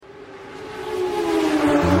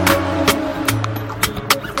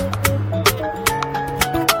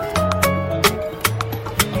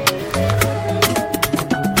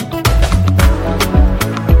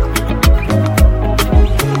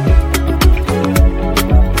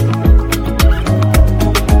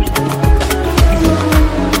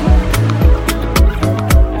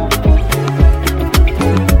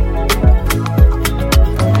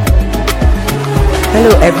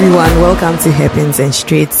everyone, welcome to Happens and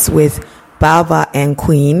Straits with Baba and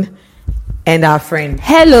Queen and our friend.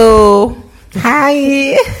 Hello.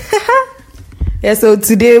 Hi. Yeah, so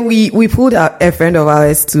today we pulled a friend of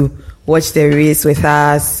ours to watch the race with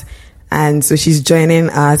us, and so she's joining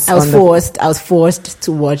us. I was forced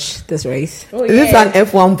to watch this race. Oh, yeah. This is an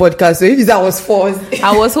F1 podcast, so if you said I was forced.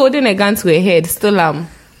 I was holding a gun to her head, still am.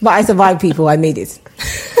 But I survived, people. I made it.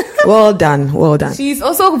 Well done, well done. She's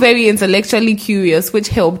also very intellectually curious, which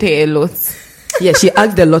helped her a lot. Yeah, she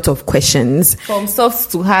asked a lot of questions. From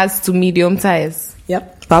soft to hard to medium tires.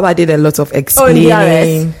 Yep. Baba did a lot of explaining.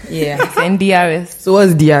 DRS. Yeah, and DRS. So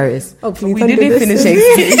what's DRS? Oh, please. We didn't finish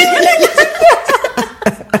explaining.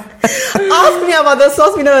 Ask me about the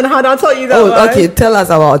sauce we know and how I'll tell you that. Oh, okay. Tell us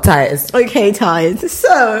about tires. Okay, tires.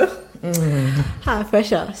 So, high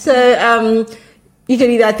pressure. So,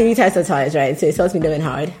 usually there are 3 types of tires, right? So, soft, medium, and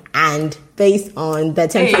hard. And based on the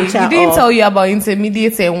temperature. Hey, we didn't tell you about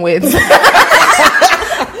intermediate and wet.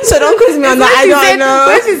 So don't quiz me on that. I don't know.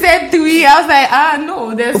 When she said 3, I was like,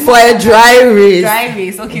 no. There's for a dry race. Dry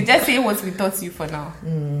race. Okay, just say what we taught you for now.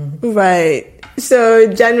 Right.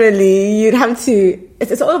 So generally, you'd have to.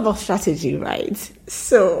 It's all about strategy, right?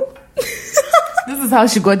 So. This is how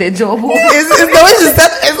she got the job. It's the way she said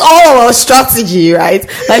it's all about strategy, right?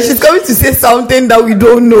 Like she's coming to say something that we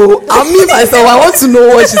don't know. Me myself, I want to know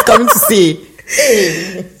what she's coming to say.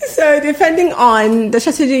 So depending on the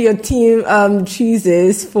strategy your team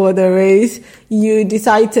chooses for the race, you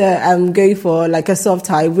decide to go for like a soft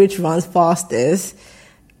tire which runs fastest.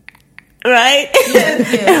 Right?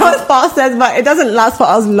 Yes. It runs fastest, but it doesn't last for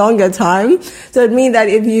us longer time. So it means that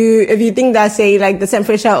if you think that, say, like the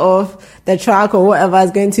temperature of the track or whatever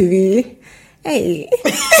is going to be, hey, if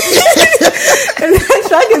the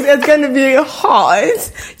track is going to be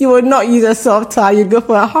hot, you would not use a soft tire. You go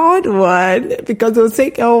for a hard one because it will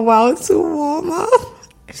take a while to warm up.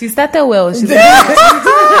 She started well. It's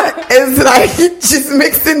like she's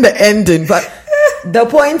mixing the ending, but the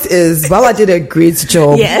point is, Baba did a great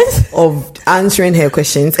job of answering her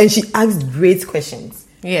questions, and she asked great questions.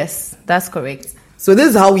 Yes, that's correct. So this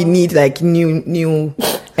is how we need like new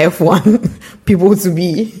F1 people to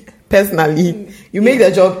be. Personally, you make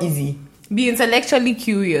the job easy. Be intellectually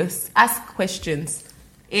curious. Ask questions.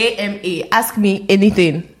 AMA. Ask me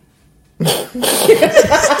anything.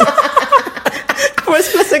 For a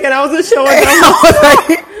split second, I wasn't sure what I was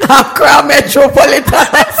like, Accra Metropolitan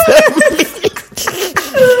Assembly.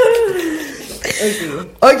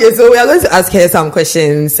 Okay, so we are going to ask her some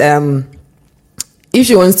questions. If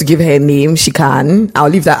she wants to give her name, she can. I'll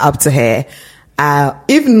leave that up to her.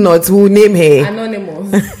 If not, we'll name her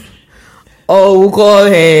Anonymous. Or we'll call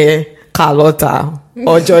her Carlotta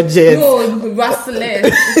or Georgette. No,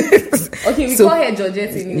 Russellette. Okay, we call her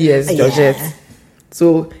Georgette anyway. Yes, Georgette.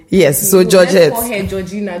 Yeah. So Georgette. Let's call her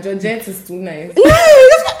Georgina. Georgette is too nice.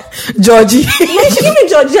 Georgie. No, she give me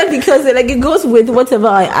Georgette because like it goes with whatever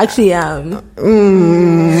I actually am.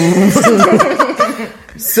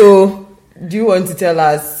 So, do you want to tell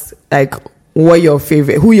us like who your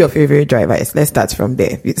favorite driver is? Let's start from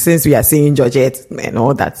there, since we are saying Georgette and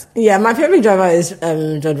all that. Yeah, my favorite driver is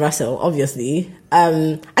George Russell, obviously.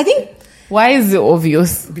 I think. Why is it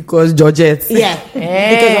obvious? Because Georgette. Yeah,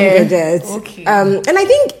 because I'm Georgette. Okay. And I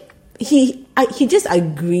think he just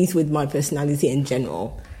agrees with my personality in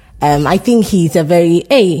general. I think he's a very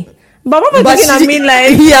but what am I thinking? I mean,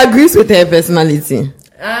 like he agrees with her personality.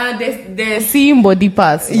 The seeing body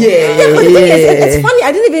parts. Yeah. It's funny.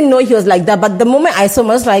 I didn't even know he was like that. But the moment I saw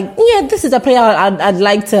him, I was like, yeah, this is a player I'd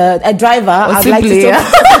like to, a driver. I'd like player.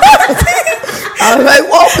 I was like,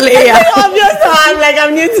 what player? Obviously, I'm like,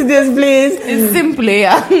 I'm new to this place. It's sim player.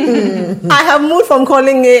 I have moved from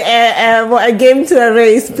calling a game to a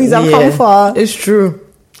race. Please, I've come far. It's true.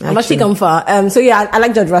 I've actually come far. So yeah, I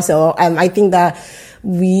like George Russell. I think that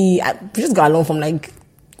we just got along from like.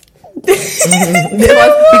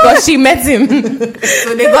 because she met him,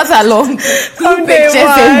 so they got along through pictures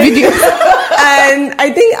and videos. And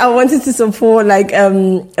I think I wanted to support like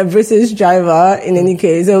a British driver in any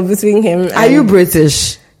case. So between him, are you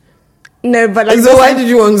British? No, but like so why did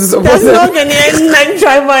you want to support him? That's not Ghanaian like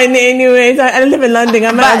driver in any way. So I live in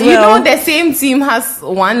London. But you know, the same team has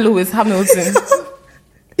one Lewis Hamilton.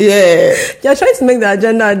 Yeah, you're trying to make the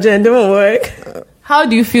agenda. It won't work. How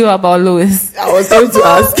do you feel about Lewis? I was going to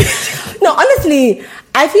ask. No, honestly,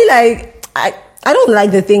 I feel like I don't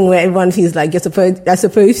like the thing where everyone feels like you're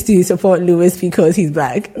supposed to support Lewis because he's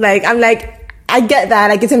black. Like, I'm like, I get that.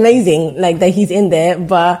 Like, it's amazing, like, that he's in there,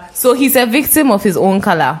 but... So he's a victim of his own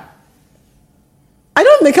color. I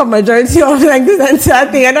don't make up majority of, like, this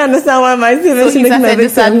entire thing. I don't understand why my students should make a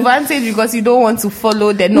disadvantage because you don't want to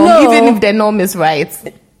follow the norm, even if the norm is right.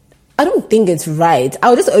 I don't think it's right. I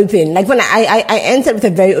was just open. Like when I entered with a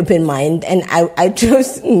very open mind, and I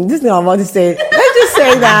chose this is what I'm about to say. Let's just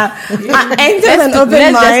say that I entered with an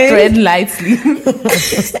open mind. Let's just tread lightly.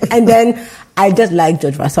 And then I just like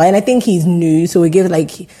George Russell, and I think he's new, so we give like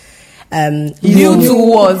new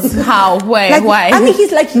towards how, where, like, why? I mean,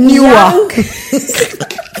 he's like newer. young.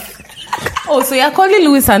 Oh, so you're calling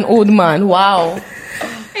Lewis an old man? Wow.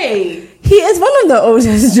 Hey. He is one of the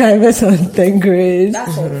oldest drivers on the grid.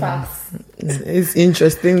 That's all facts. It's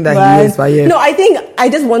interesting that he is, but yeah. No, I think I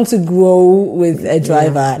just want to grow with a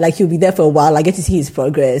driver. Like, he'll be there for a while. I get to see his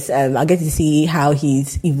progress. I get to see how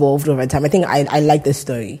he's evolved over time. I think I like the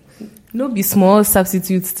story. No be small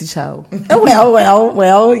substitute teacher.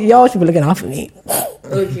 Well, y'all should be looking out for me.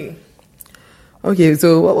 Okay,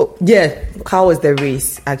 so yeah, how was the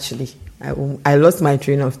race actually? I lost my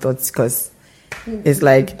train of thoughts because it's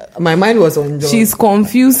like my mind was on John. She's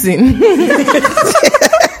confusing.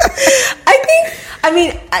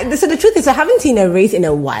 So the truth is, I haven't seen a race in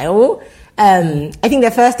a while. I think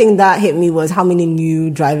the first thing that hit me was how many new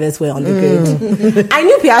drivers were on the grid. I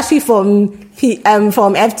knew Piastri from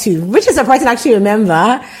F2, which is surprising to actually remember.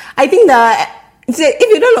 I think that if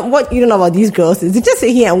you don't know what you don't know about these girls, is to just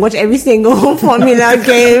sit here and watch every single Formula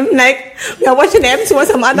game. Like, we are watching F2 or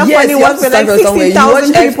some other funny ones with like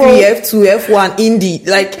 60,000 people. F3, F2, F1, Indy.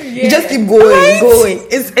 Like, you just keep going.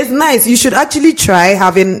 It's nice. You should actually try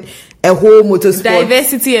having a whole motorsport.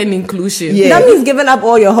 Diversity and inclusion. Yeah. That means giving up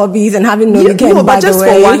all your hobbies and having no weekend, but by just the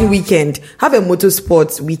way. for one weekend. Have a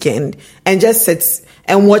motorsports weekend and just sit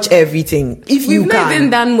and watch everything. If We've you can. not even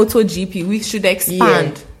done MotoGP. We should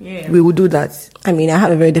expand. Yeah. We will do that. I mean, I have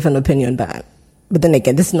a very different opinion, but then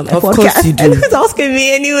again, this is not my podcast. Of course you do. And who's asking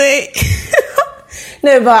me anyway?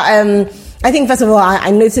 No, but I think first of all, I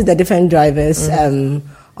noticed the different drivers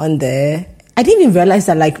on there. I didn't even realize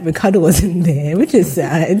that like Ricardo wasn't there, which is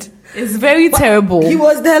sad. It's very terrible. He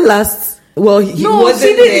was there last. Well, he no,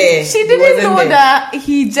 wasn't there. She didn't know that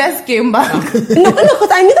he just came back. No, because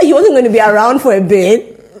I knew that he wasn't going to be around for a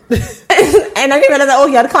bit. And I didn't realize that,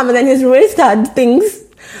 he had come and then his race had things.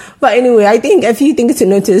 But anyway, I think a few things to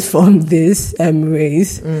notice from this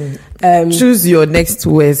race. Choose your next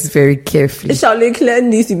words very carefully. Charles Leclerc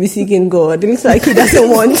needs to be seeking God. It looks like he doesn't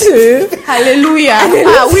want to. Hallelujah.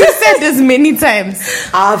 We've said this many times.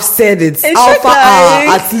 I've said it. It's Alpha like,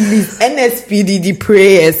 R, at least NSPDD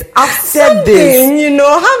prayers. I've said this.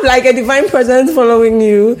 Have like a divine presence following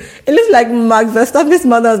you. It looks like Max Verstappen's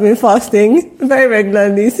mother has been fasting very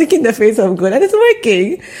regularly, seeking the face of God, and it's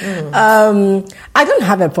working. I don't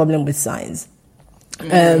have a problem with signs.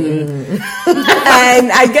 And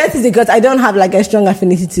I guess it's because I don't have like a strong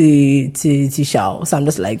affinity to Charles, so I'm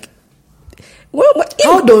just like,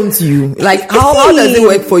 how don't you? Like, how does it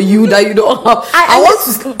work for you that you don't have? I want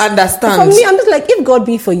to understand. For me, I'm just like, if God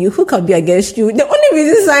be for you, who can be against you? The only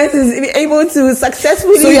reason science is able to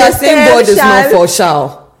successfully. So you are saying God is not for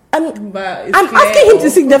Charles? I'm asking him to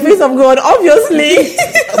seek the face of God, obviously.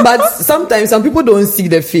 But sometimes some people don't seek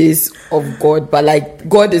the face of God, but like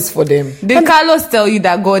God is for them. Did Carlos tell you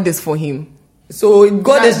that God is for him? So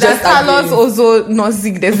God is just Carlos also not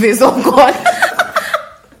seek the face of God?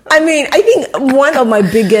 I mean, I think one of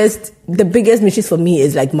the biggest missions for me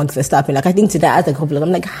is like Max Verstappen. Like, I think today I asked a couple of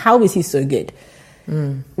them, like, how is he so good?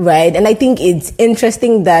 Right? And I think it's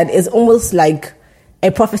interesting that it's almost like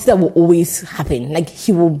a prophecy that will always happen. Like,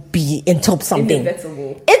 he will be in top something.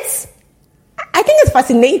 Inevitable. I think it's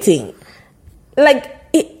fascinating. Like,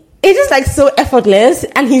 it's just like so effortless,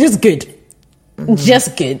 and he's just good.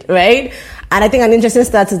 Just good, right? And I think an interesting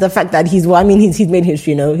stat is the fact that he's made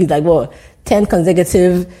history, He's like, 10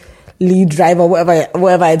 consecutive lead driver,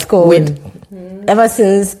 whatever it's called. Ever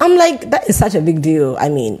since. I'm like, that is such a big deal. I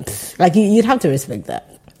mean, like, you'd have to respect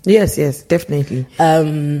that. Yes, definitely.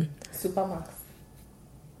 Supermax.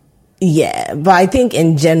 Yeah, but I think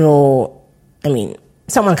in general, I mean,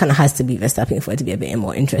 someone kind of has to be Verstappen for it to be a bit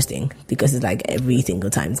more interesting, because it's like every single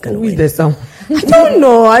time it's going to win. There's some. I don't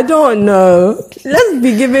know. Let's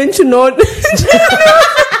be given to know. And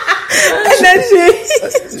then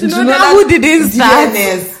who didn't start?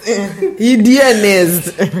 He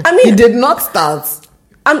DNS'd. I mean, he did not start.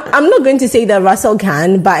 I'm not going to say that Russell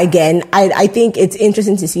can, but again, I think it's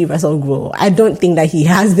interesting to see Russell grow. I don't think that he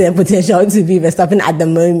has the potential to be Verstappen at the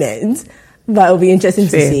moment, but it'll be interesting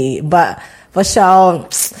to see. But for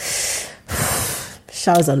Charles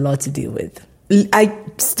a lot to deal with.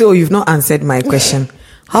 You've not answered my question.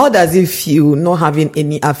 How does it feel not having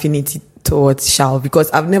any affinity towards Charles?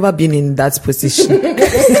 Because I've never been in that position.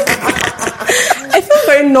 I feel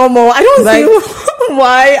very normal. I don't see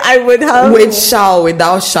why I would have with Charles,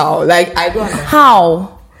 without Charles. Like, I don't know.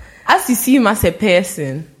 How? As you see him as a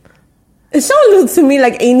person. Sean looks to me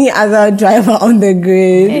like any other driver on the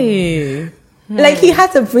grid. Hey. Like, he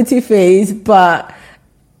has a pretty face, but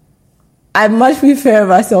I much prefer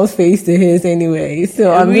Russell's face to his anyway.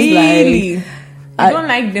 So I'm really? just like... I don't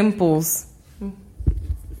like dimples.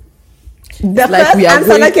 The first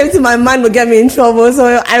answer that came to my mind would get me in trouble,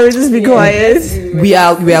 so I will just be quiet. We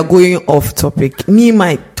are going off topic. Me,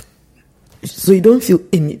 so you don't feel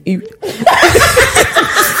any... No,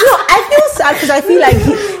 I feel sad because I feel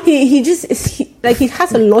like he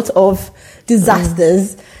has a lot of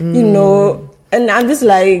disasters, you know, and I'm just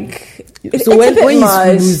like... So when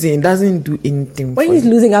he's losing, doesn't do anything. When he's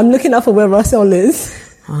losing, I'm looking out for where Russell is.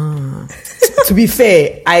 To be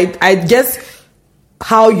fair, I guess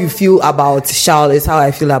how you feel about Charles is how I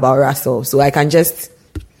feel about Russell. So I can just...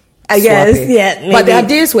 I guess, yeah. Maybe. But there are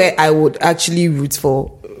days where I would actually root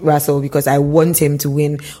for Russell because I want him to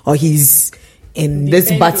win, or he's in this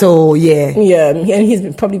battle. Yeah, and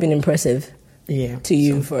he's probably been impressive. Yeah, to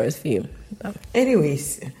you for a few.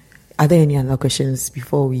 Anyways, are there any other questions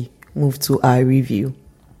before we move to our review?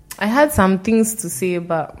 I had some things to say,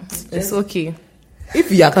 but it's okay. If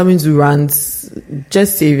you are coming to rant,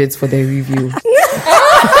 just save it for the review.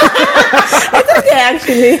 It's okay,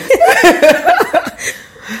 actually.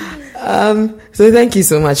 So thank you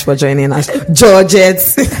so much for joining us, Georgette.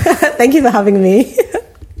 Thank you for having me.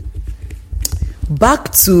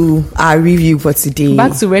 Back to our review for today.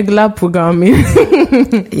 Back to regular programming.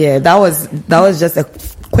 Yeah, that was just a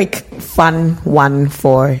quick, fun one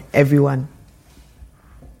for everyone.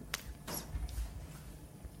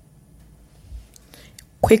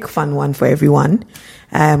 Quick, fun one for everyone.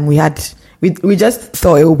 We just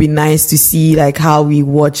thought it would be nice to see like how we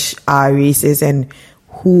watch our races and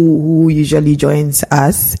who usually joins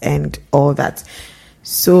us and all that.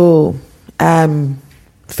 So,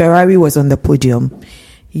 Ferrari was on the podium.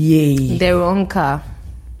 Yay. The wrong car.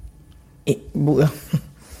 I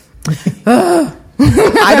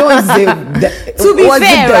don't say that. To be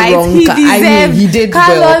fair, right? He deserved. He did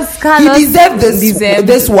Carlos he deserved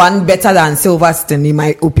this one better than Silverstone, in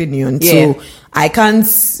my opinion. Yeah. So I can't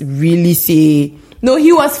really say. No,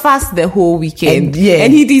 he was fast the whole weekend,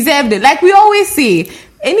 and he deserved it. Like we always say,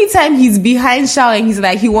 anytime he's behind Charles and he's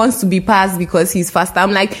like he wants to be passed because he's faster.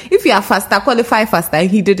 I'm like, if you are faster, qualify faster.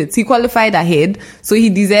 And he did it. He qualified ahead, so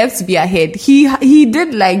he deserves to be ahead. He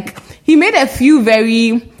made a few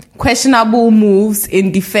very questionable moves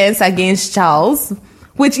in defense against Charles,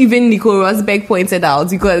 which even Nico Rosberg pointed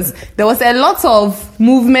out, because there was a lot of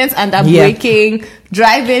movement and braking,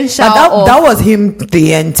 driving Charles. That was him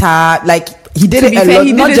the entire, like, he did it a lot,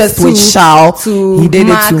 not just with Charles, he did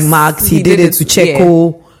it to Max, he did it to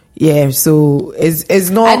Checo. Yeah, so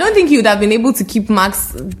it's not... I don't think he would have been able to keep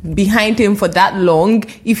Max behind him for that long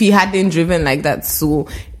if he hadn't driven like that. So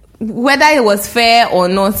whether it was fair or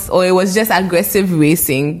not, or it was just aggressive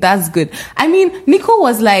racing, that's good. I mean, Nico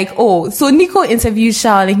was like, so Nico interviewed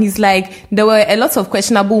Charles and he's like, there were a lot of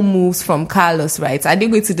questionable moves from Carlos, right? Are they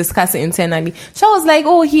going to discuss it internally? Charles was like,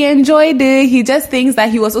 he enjoyed it. He just thinks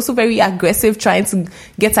that he was also very aggressive trying to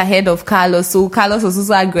get ahead of Carlos. So Carlos was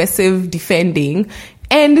also aggressive defending.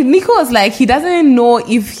 And Nico was like, he doesn't know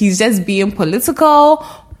if he's just being political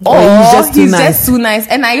or he's just too nice.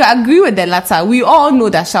 And I agree with the latter. We all know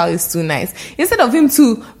that Charles is too nice. Instead of him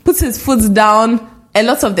to put his foot down a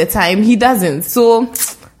lot of the time, he doesn't. So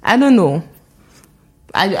I don't know.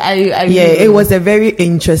 It was a very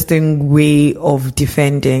interesting way of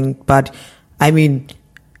defending, but I mean,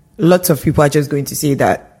 lots of people are just going to say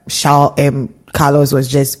that Carlos was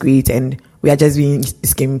just great and we are just being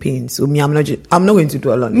skin pain. So I'm not going to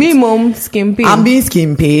do a lot. Mom, skin pain. I'm being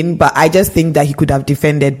skin pain, but I just think that he could have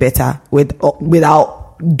defended better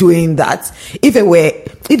without doing that. If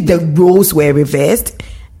the roles were reversed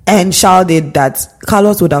and Charles did that,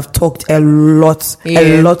 Carlos would have talked a lot of smack.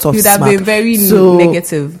 He would have been very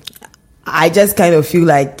negative. I just kind of feel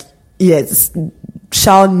like, yes,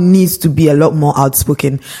 Charles needs to be a lot more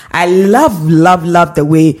outspoken. I love the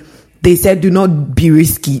way they said, do not be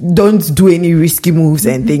risky. Don't do any risky moves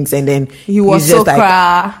and things. And then he was so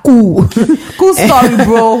like, cool. Cool story,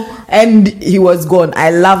 bro. And he was gone. I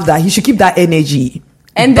love that. He should keep that energy.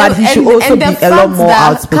 But he should also be a lot more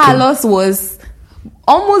outspoken. Carlos was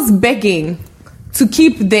almost begging to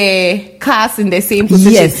keep the cars in the same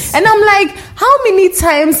position. Yes. And I'm like, how many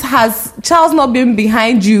times has Charles not been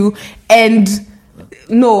behind you and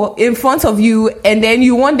in front of you, and then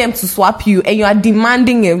you want them to swap you and you are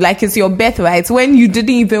demanding it like it's your birthright when you didn't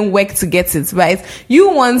even work to get it, right? You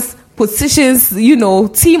want positions,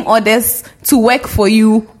 team orders to work for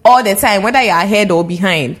you all the time, whether you're ahead or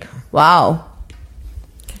behind. Wow.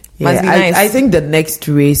 Must be nice. I think the next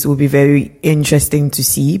race will be very interesting to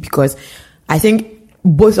see because I think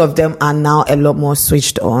both of them are now a lot more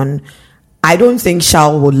switched on. I don't think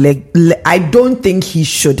Charles would I don't think he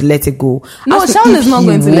should let it go. No, Charles is not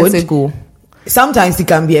going to let it go. Sometimes he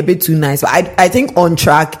can be a bit too nice, but I think on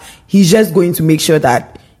track he's just going to make sure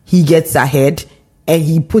that he gets ahead and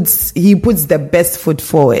he puts the best foot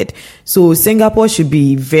forward. So Singapore should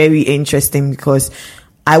be very interesting because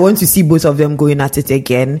I want to see both of them going at it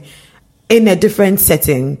again in a different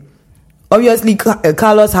setting. Obviously,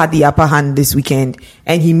 Carlos had the upper hand this weekend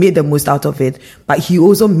and he made the most out of it, but he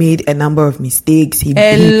also made a number of mistakes.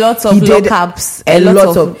 A lot of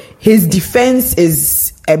lockups. His defense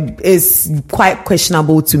is quite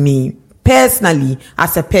questionable to me personally,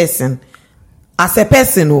 as a person. Not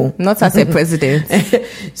as a president.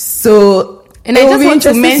 So, and I just want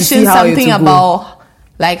to mention something about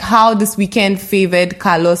like how this weekend favored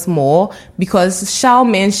Carlos more, because Charles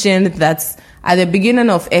mentioned that at the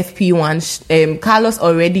beginning of FP1, Carlos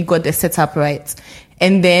already got the setup right.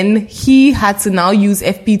 And then he had to now use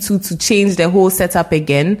FP2 to change the whole setup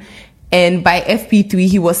again. And by FP3,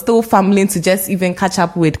 he was still fumbling to just even catch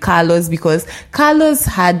up with Carlos because Carlos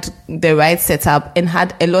had the right setup and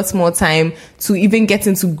had a lot more time to even get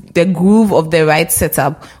into the groove of the right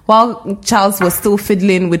setup, while Charles was still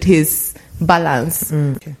fiddling with his balance.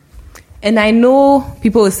 Okay. And I know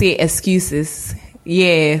people will say excuses.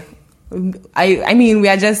 Yeah. I mean, we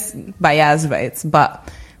are just biased, right?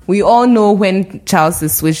 But we all know when Charles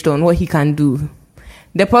is switched on, what he can do.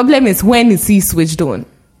 The problem is when is he switched on?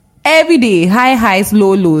 Every day, high highs,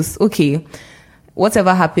 low lows. Okay,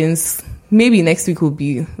 whatever happens, maybe next 2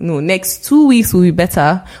 weeks will be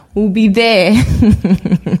better. We'll be there.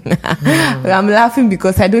 I'm laughing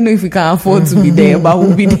because I don't know if we can afford to be there, but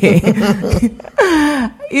we'll be there.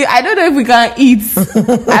 I don't know if we can eat.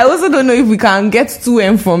 I also don't know if we can get to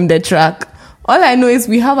and from the track. All I know is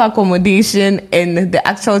we have accommodation and the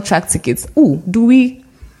actual track tickets. Oh, do we?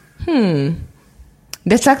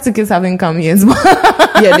 The track tickets haven't come yet.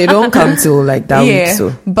 Yeah, they don't come till like that week.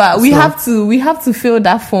 So, but we have to fill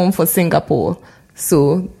that form for Singapore.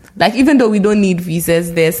 So, like, even though we don't need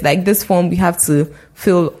visas, there's like this form we have to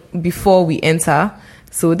fill before we enter.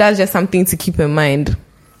 So that's just something to keep in mind.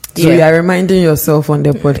 So you are reminding yourself on the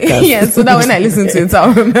podcast. Yeah, so that when I listen to it,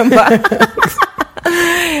 I'll remember.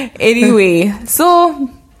 Anyway, so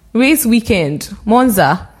race weekend,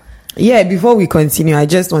 Monza. Yeah, before we continue, I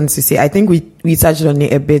just want to say, I think we touched on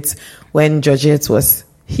it a bit when Georgette was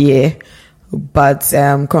here, but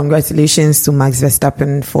congratulations to Max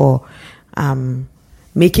Verstappen for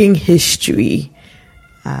making history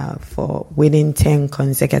for winning 10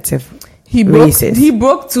 consecutive races. He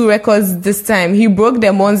broke 2 records this time. He broke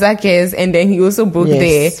the Monza case, and then he also broke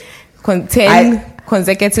the 10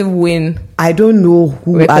 consecutive win. I don't know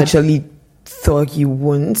who record. Actually thought he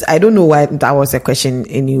wouldn't. I don't know why that was a question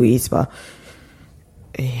anyways, but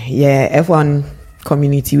yeah, F1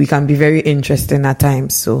 community, we can be very interesting at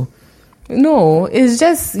times. So no, it's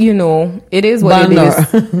just, it is what banner.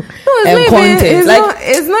 It is. No,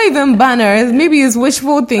 it's not even banner. Maybe it's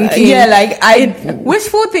wishful thinking.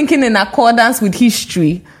 Wishful thinking in accordance with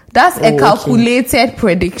history. That's a calculated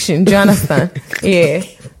prediction. Do you understand? Yeah.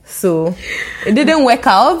 So it didn't work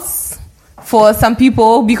out for some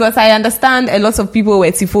people, because I understand a lot of people were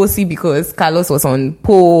tifosi because Carlos was on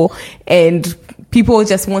pole and people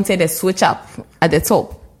just wanted a switch up at the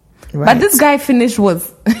top. Right. But this guy finished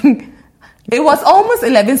it was almost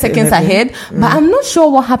 11 seconds ahead, but I'm not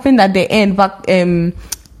sure what happened at the end. But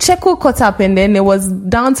Checo caught up and then it was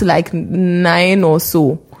down to like 9 or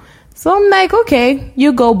so. So I'm like, okay,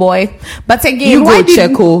 you go, boy. But again, why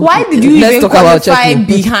did you even qualify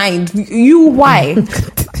behind? Why?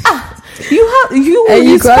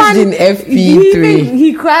 You crashed in FP3.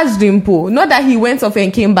 He crashed in pole. Not that he went off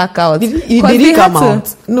and came back out. Did he come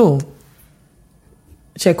out? No.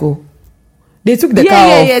 Checo. They took the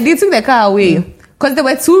car off. Yeah, they took the car away. Because there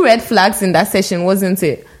were 2 red flags in that session, wasn't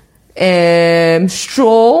it?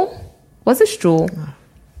 Stroll. Was it Stroll?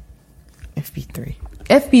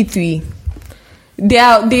 FP3. They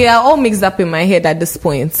are all mixed up in my head at this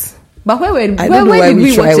point. But where did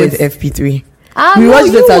we watch it? With FP3. We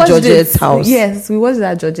watched it at Georgette's house. Yes, we watched it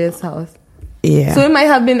at Georgette's house. Yeah. So it might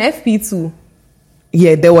have been FP2.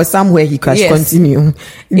 Yeah, there was somewhere he crashed. Yes. Continue.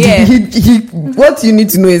 Yeah. What you need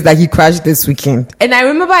to know is that he crashed this weekend. And I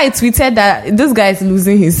remember I tweeted that this guy is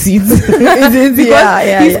losing his seat.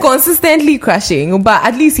 He's consistently crashing, but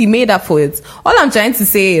at least he made up for it. All I'm trying to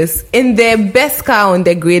say is, in the best car on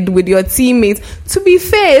the grid with your teammates, to be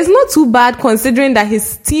fair, it's not too bad considering that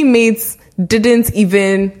his teammates didn't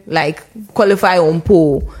even qualify on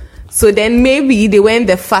pole. So then maybe they weren't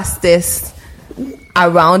the fastest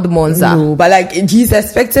around Monza. No, but like he's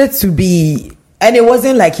expected to be, and it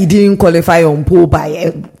wasn't like he didn't qualify on pole by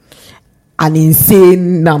an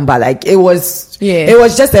insane number. Like it was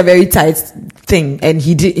just a very tight thing, and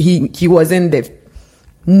he wasn't the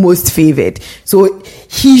most favored, so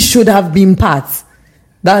he should have been part.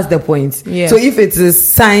 That's the point. Yeah. So if it's a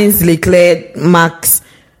Sainz, Leclerc, Max,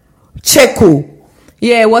 Checo,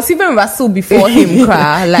 it was even Russell before him.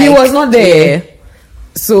 Like, he was not there. Yeah.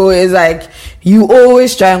 So it's like you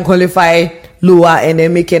always try and qualify lower and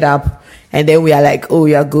then make it up, and then we are like, oh,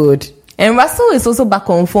 you're good. And Russell is also back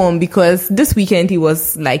on form because this weekend he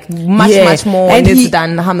was like much more on it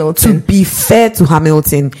than Hamilton. To be fair to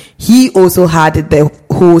Hamilton, he also had the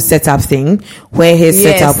whole setup thing where his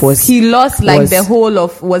setup was... He lost the whole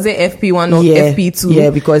of... Was it FP1 or FP2?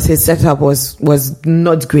 Yeah, because his setup was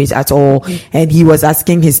not great at all. And he was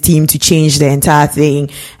asking his team to change the entire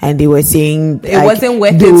thing. And they were saying... It wasn't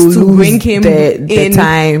worth it to bring him the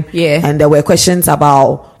time. Yeah. And there were questions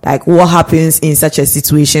about... like what happens in such a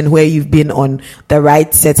situation where you've been on the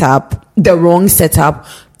right setup, the wrong setup,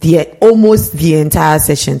 almost the entire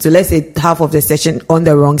session. So let's say half of the session on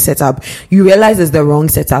the wrong setup. You realize it's the wrong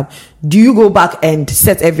setup. Do you go back and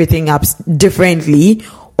set everything up differently,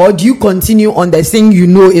 or do you continue on the thing you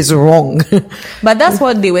know is wrong? But that's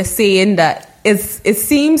what they were saying, that it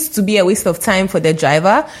seems to be a waste of time for the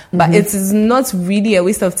driver, but it is not really a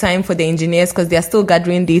waste of time for the engineers because they are still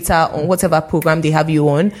gathering data on whatever program they have you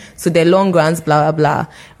on. So the long runs, blah, blah,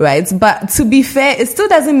 blah, right? But to be fair, it still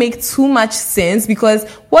doesn't make too much sense because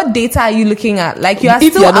what data are you looking at? Like you are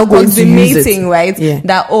still approximating, right? Yeah.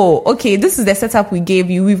 That, okay, this is the setup we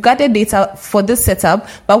gave you. We've gathered data for this setup,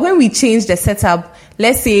 but when we change the setup,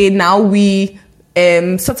 let's say now we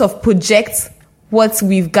sort of project what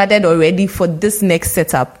we've gathered already for this next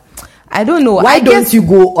setup. I don't know. Why don't you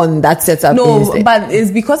go on that setup? No, but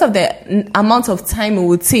it's because of the amount of time it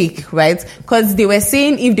would take, right? Because they were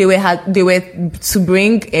saying if they were to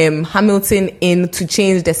bring Hamilton in to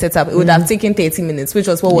change the setup, it would have taken 30 minutes, which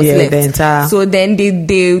was what was left. So then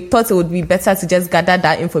they thought it would be better to just gather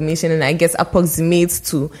that information and I guess approximate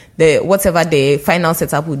to whatever the final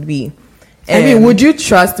setup would be. I mean, would you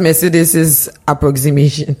trust Mercedes's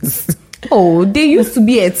approximations? Oh, they used to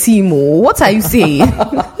be a team. What are you saying?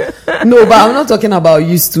 No, but I'm not talking about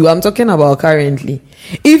used to. I'm talking about currently.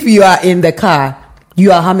 If you are in the car,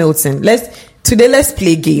 you are Hamilton. Let's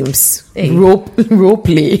play games. Hey. Role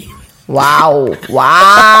play. Wow.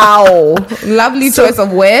 Lovely choice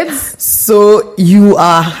of words. So you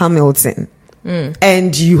are Hamilton,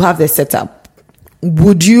 and you have the setup.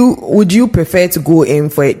 Would you prefer to go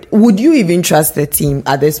in for it? Would you even trust the team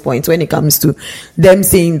at this point when it comes to them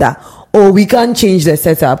saying that, we can't change the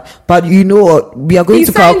setup, but we are going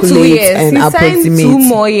to calculate and approximate. He signed 2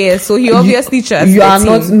 more years, so he obviously trusts you the are team.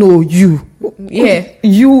 Not, no, you. Yeah.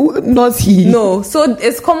 You, not he. No, so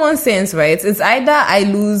it's common sense, right? It's either I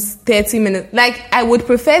lose 30 minutes. Like, I would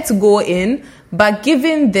prefer to go in, but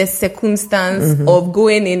given the circumstance of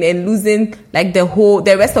going in and losing like the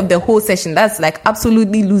rest of the whole session, that's like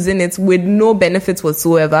absolutely losing it with no benefits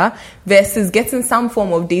whatsoever, versus getting some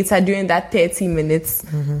form of data during that 30 minutes,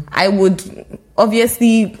 I would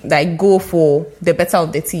obviously like go for the better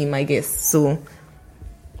of the team, I guess. So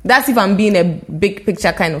that's if I'm being a big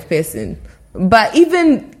picture kind of person. But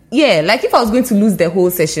even like if I was going to lose the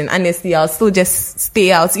whole session, honestly, I'll still just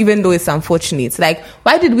stay out, even though it's unfortunate. Like,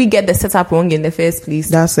 why did we get the setup wrong in the first place?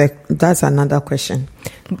 That's another question.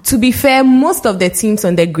 To be fair, most of the teams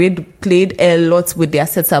on the grid played a lot with their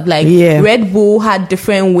setup. Like, Red Bull had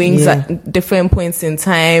different wings at different points in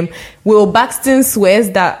time. Will Buxton swears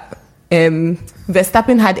that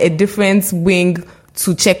Verstappen had a different wing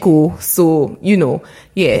to Checo. So,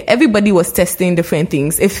 everybody was testing different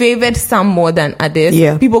things. It favored some more than others.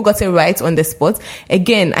 Yeah. People got it right on the spot.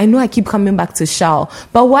 Again, I know I keep coming back to Charles,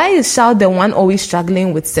 but why is Charles the one always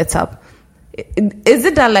struggling with setup? Is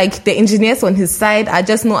it that like the engineers on his side are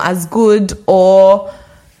just not as good, or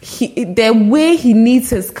the way he needs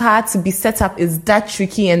his car to be set up is that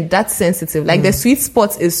tricky and that sensitive? Like the sweet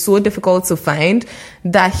spot is so difficult to find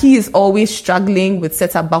that he is always struggling with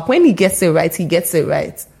setup. But when he gets it right, he gets it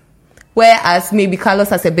right. Whereas maybe Carlos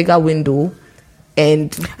has a bigger window.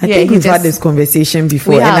 And I think we've had this conversation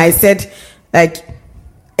before, and I said, like,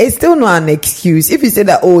 it's still not an excuse. If you say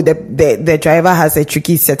that, the driver has a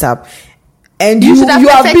tricky setup, and you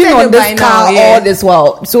have been on this car all this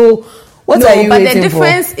while, so what are you waiting for? But the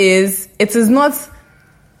difference is, it is not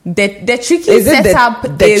the tricky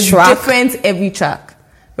setup is different every track,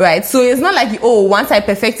 right? So it's not like, once I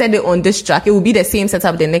perfected it on this track, it will be the same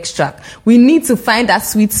setup the next track. We need to find that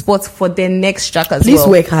sweet spot for the next track as well. Please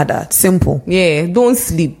work harder. Simple. Yeah, don't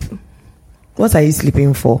sleep. What are you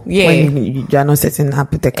sleeping for? Yeah. When you are not setting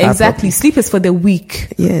up the car. Exactly. Properly. Sleep is for the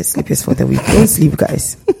weak. Yeah, sleep is for the weak. Don't sleep,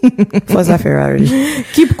 guys. Forza Ferrari.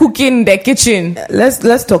 Keep cooking in the kitchen.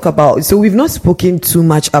 Let's talk about, so we've not spoken too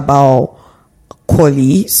much about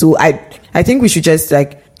quali. So I think we should just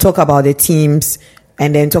like talk about the teams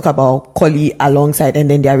and then talk about quali alongside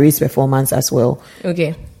and then their race performance as well.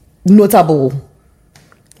 Okay. Notable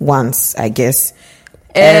ones, I guess.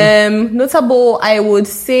 Notable, I would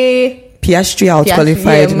say Piastri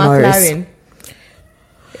out-qualified Norris. McLaren.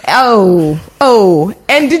 Oh,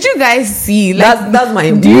 and did you guys see? Like, that's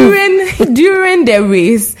my during the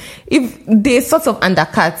race, if they sort of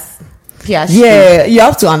undercut Piastri. Yeah, you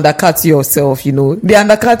have to undercut yourself. You know, they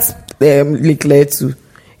undercut Leclerc too.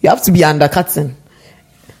 You have to be undercutting.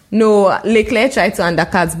 No, Leclerc tried to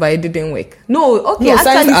undercut, but it didn't work.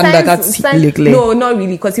 Sainz undercut Leclerc. No, not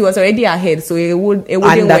really, because he was already ahead, so it wouldn't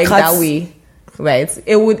work that way. Right,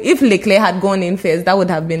 it would, if Leclerc had gone in first, that would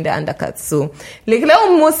have been the undercut. So Leclerc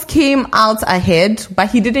almost came out ahead, but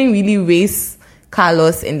he didn't really race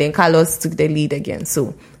Carlos, and then Carlos took the lead again.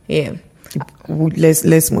 So yeah,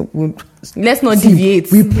 let's not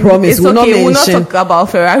deviate. We promise we'll we'll not talk about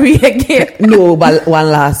Ferrari again. No, but one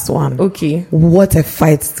last one. Okay, what a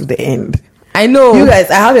fight to the end. I know, you guys.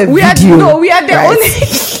 I have a video. We are the only.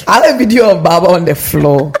 I have a video of Baba on the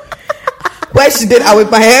floor. Where she did, I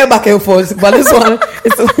with my hair back and forth, but this one,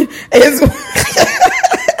 it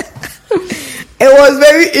was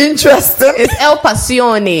very interesting. It's El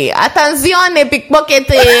Passione. Attenzione, pickpocket.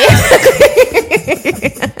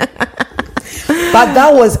 But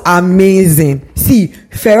that was amazing. See,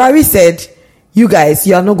 Ferrari said, you guys,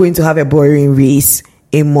 you are not going to have a boring race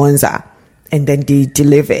in Monza. And then they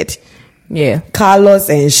delivered. Yeah. Carlos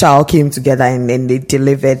and Charles came together and then they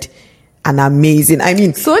delivered an amazing, I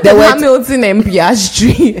mean, so the Hamilton and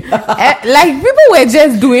Piastri, like people were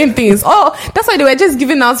just doing things. That's why they were just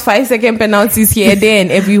giving out 5-second penalties here, there,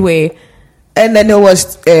 and everywhere. And then there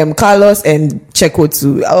was Carlos and Checo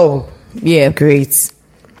too. Oh, yeah, great.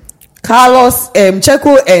 Carlos,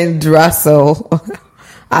 Checo and Russell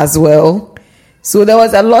as well. So there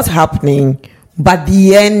was a lot happening. But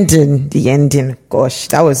the ending, gosh,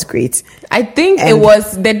 that was great. I think it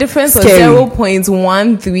was the difference was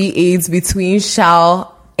 0.138 between Charles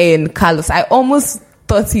and Carlos. I almost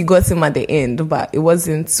thought he got him at the end, but it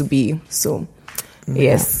wasn't to be. So,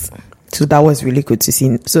 yes. So that was really good to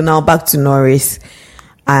see. So now back to Norris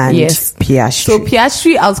and Piastri. So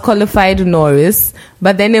Piastri out-qualified Norris,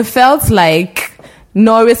 but then it felt like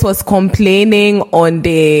Norris was complaining on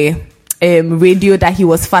the radio that he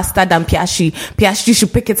was faster than Piastri. Piastri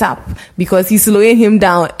should pick it up because he's slowing him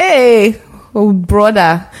down. Hey, oh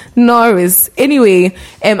brother, Norris. Anyway,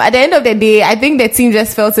 at the end of the day, I think the team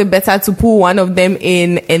just felt it better to pull one of them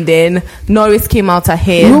in, and then Norris came out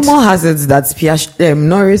ahead. Rumor has it that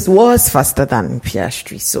Norris was faster than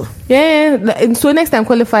Piastri. So yeah, so next time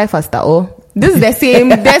qualify faster. This is the same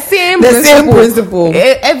principle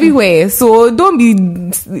everywhere. So don't be,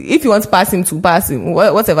 if you want to pass him,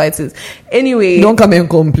 whatever it is. Anyway, don't come and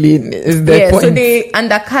complain. Is the point. So they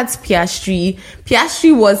undercut Piastri.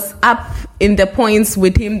 Piastri was up in the points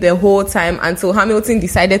with him the whole time until Hamilton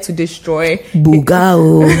decided to destroy his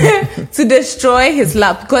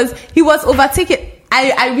lap because he was overtaken.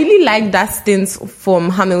 I really like that stint from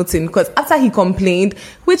Hamilton because after he complained,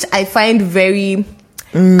 which I find very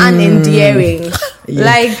unendearing. Yeah.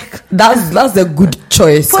 Like that's a good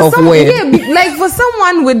choice of word. Yeah, like for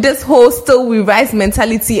someone with this whole still we rise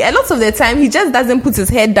mentality, a lot of the time he just doesn't put his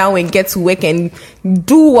head down and get to work and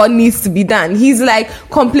do what needs to be done. He's like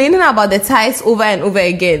complaining about the tires over and over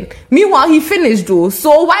again. Meanwhile, he finished though.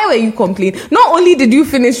 So why were you complaining? Not only did you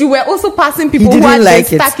finish, you were also passing people who are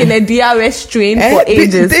just stuck in a DRS train for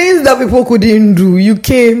ages. Things that people couldn't do, you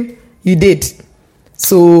came, you did.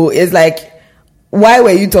 So it's like, why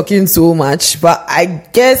were you talking so much? But I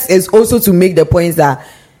guess it's also to make the point that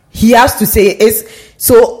he has to say is.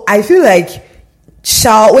 So I feel like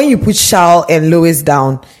when you put Charles and Lewis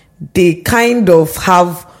down, they kind of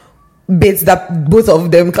have bits that both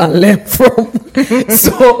of them can learn from.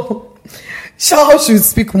 So Charles should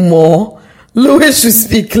speak more, Lewis should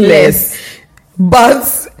speak less.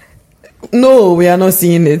 But no, we are not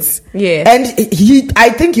seeing it. Yeah. And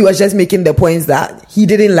I think he was just making the points that he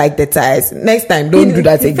didn't like the tires. Next time, don't do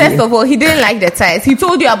that again. First of all, he didn't like the tires. He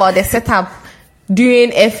told you about the setup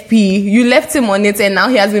during FP. You left him on it and now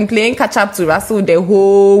he has been playing catch up to Russell the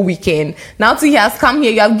whole weekend. Now he has come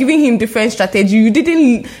here, you have given him different strategy.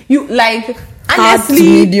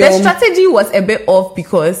 honestly, the strategy was a bit off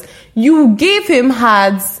because you gave him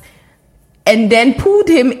hards and then pulled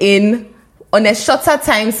him in on a shorter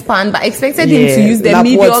time span, but expected him to use the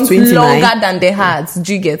mediums longer than the hards.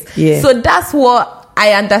 Do you get? Yeah. So that's what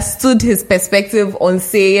I understood his perspective on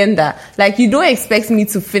saying that, like, you don't expect me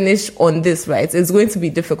to finish on this, right? It's going to be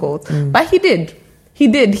difficult. But he did.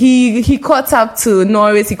 He caught up to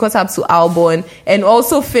Norris, he caught up to Albon, and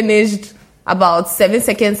also finished about 7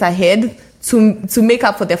 seconds ahead to make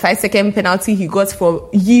up for the 5-second penalty he got for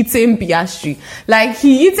yeeting Piastri. Like,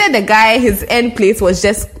 he yeeted the guy, his end plate was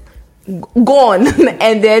just gone,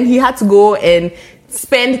 and then he had to go and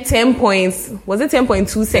spend 10 points. Was it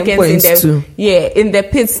 10.2 seconds in the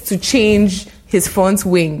pits to change his front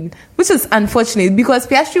wing, which is unfortunate because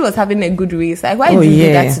Piastri was having a good race. Like, why did you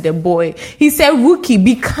do that to the boy? He said, "Rookie,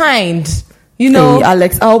 be kind." You know, hey,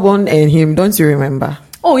 Alex Albon and him. Don't you remember?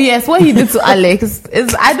 Oh yes, what he did to Alex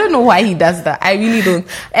is, I don't know why he does that. I really don't.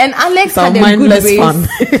 And Alex had a good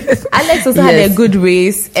race. Alex also had a good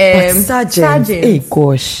race. Sargent. Hey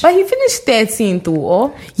gosh. But he finished 13th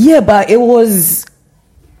too. Yeah, but it was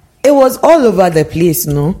all over the place,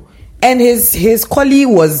 no? And his quali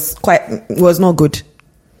was not good.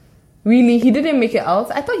 Really? He didn't make it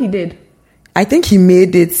out? I thought he did. I think he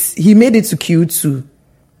made it to Q2.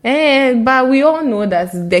 But we all know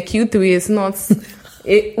that the Q3 is not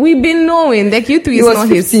we've been knowing the Q3 is not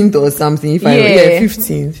his. 15th or something.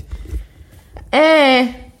 15th.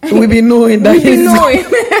 We've been knowing that.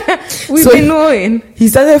 We've been knowing. He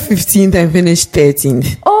started 15th and finished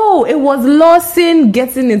 13th. Oh, it was Lawson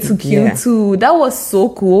getting into Q2. That was so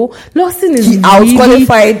cool. Lawson is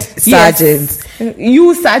out-qualified Sargent. Yes.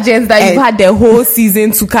 You Sargent that you had the whole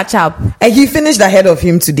season to catch up. And he finished ahead of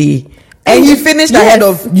him today. And he finished ahead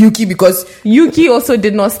of Yuki because Yuki also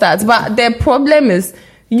did not start. But the problem is,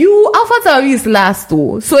 AlphaTauri is last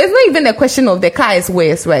though. So it's not even a question of the car is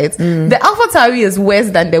worse, right? The AlphaTauri is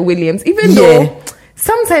worse than the Williams. Even though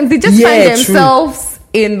sometimes they just find themselves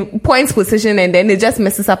in points position and then it just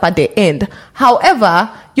messes up at the end.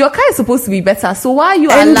 However, your car is supposed to be better. So why are you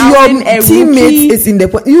allowing your teammate is in the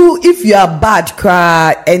point? If you are bad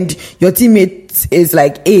car and your teammate is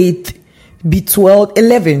like 8th, be 12th,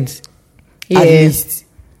 11th. At least.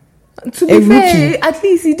 To be fair, at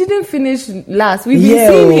least he didn't finish last. We've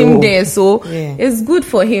been seeing him there, so it's good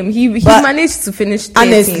for him. He managed to finish 13th.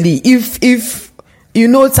 Honestly, if you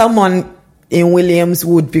know someone in Williams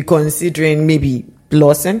would be considering maybe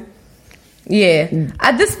Lawson. Yeah.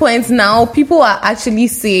 At this point now, people are actually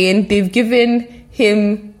saying they've given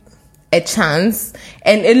him a chance,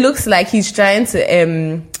 and it looks like he's trying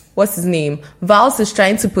to what's his name? Vals is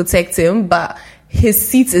trying to protect him, but his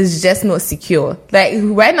seat is just not secure. Like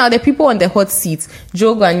right now, the people on the hot seat,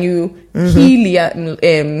 Joe Ganyu,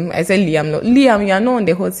 Liam, I said Liam, no, Liam, you're not on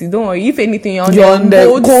the hot seat. Don't worry. If anything, you're on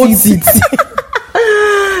the cold seat.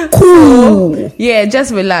 Cool. So, yeah,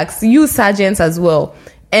 just relax. You Sargent as well.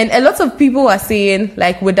 And a lot of people are saying,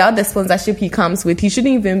 like, without the sponsorship he comes with, he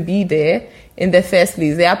shouldn't even be there in the first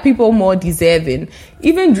place. There are people more deserving.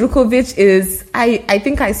 Even Djokovic is, I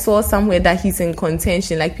think I saw somewhere that he's in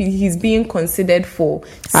contention, like he's being considered for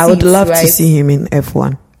seats, I would love to see him in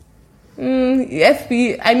F1.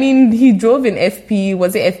 FP, I mean, he drove in FP,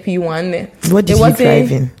 was it FP1? What did he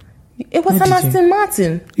drive in? It was an Aston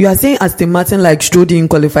Martin. You are saying Aston Martin like Stroll didn't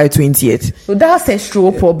qualify 20th. So that's a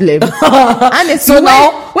Stroll problem. And so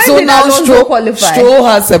now Stroll qualify? Stroll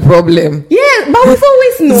has a problem. Yeah, but we've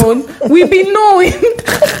always known. We've been knowing.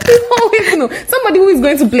 We've always known. Somebody who is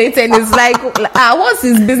going to play tennis, like, what's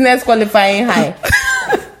his business qualifying high?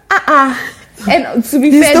 And to be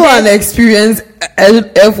fair, he's still an experienced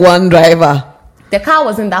F1 driver. The car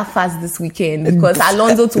wasn't that fast this weekend because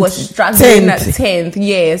Alonso was struggling at 10th.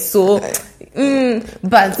 Yeah, so,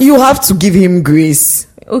 but you have to give him grace.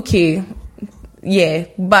 Okay, yeah,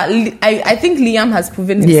 but I think Liam has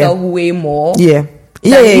proven himself way more. Yeah.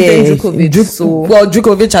 Djokovic,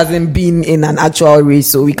 Djokovic hasn't been in an actual race,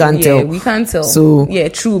 so we can't tell. We can't tell. So yeah,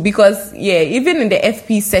 true. Because even in the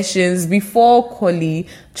FP sessions before quali,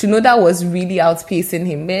 Tsunoda was really outpacing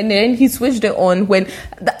him, and then he switched it on when.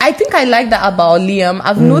 I think I like that about Liam.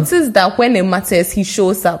 I've noticed that when it matters, he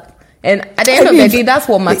shows up, and at the end of the day, that's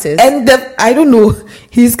what matters. And I don't know,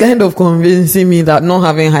 he's kind of convincing me that not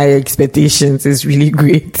having high expectations is really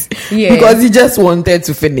great. Yeah, because he just wanted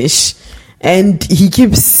to finish. And he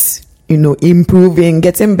keeps, improving,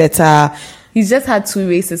 getting better. He's just had 2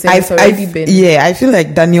 races and it's already been. Yeah, I feel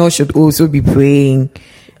like Daniel should also be praying.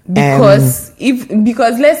 Because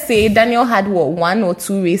let's say Daniel had 1 or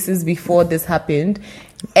 2 races before this happened.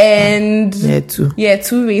 And 2. Yeah,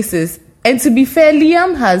 2 races. And to be fair,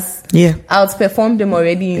 Liam has outperformed him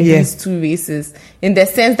already in these 2 races, in the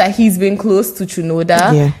sense that he's been close to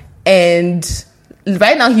Tsunoda, and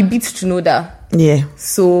right now he beats Tsunoda. Yeah.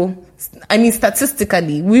 So, I mean,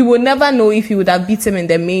 statistically, we will never know if he would have beat him in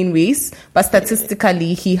the main race, but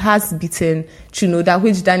statistically, he has beaten Tsunoda,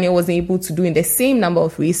 which Daniel wasn't able to do in the same number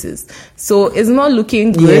of races. So, it's not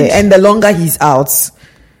looking good. Yeah, and the longer he's out,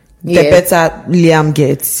 the better Liam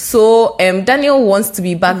gets. So, Daniel wants to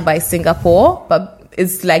be back by Singapore, but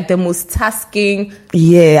it's like the most tasking.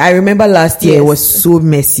 Yeah, I remember last year it was so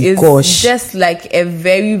messy. It's just like a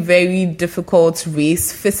very, very difficult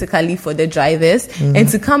race physically for the drivers. And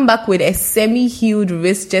to come back with a semi-healed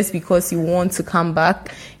wrist just because you want to come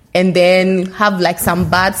back and then have like some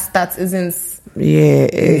bad stats isn't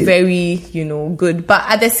very, good. But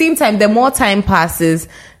at the same time, the more time passes,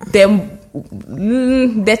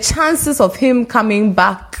 the chances of him coming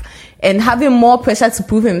back and having more pressure to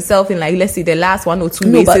prove himself in, like, let's say the last 1 or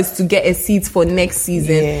 2 races to get a seat for next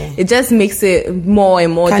season, it just makes it more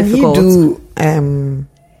and more difficult. Can he do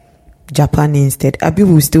Japan instead? Abi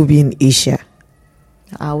will still be in Asia.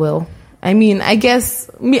 Well, I mean, I guess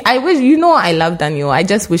I wish, I love Daniel. I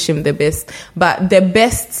just wish him the best, but the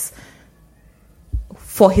best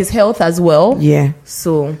for his health as well. Yeah.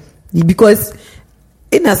 So because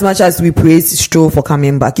in as much as we praise Stroll for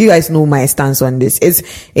coming back, you guys know my stance on this.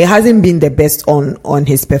 It hasn't been the best on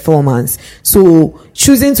his performance. So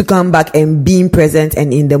choosing to come back and being present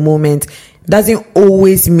and in the moment doesn't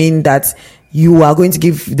always mean that you are going to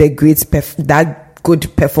give the that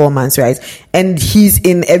good performance, right? And he's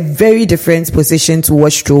in a very different position to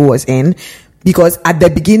what Stroll was in, because at the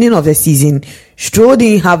beginning of the season, Stroll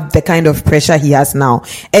didn't have the kind of pressure he has now.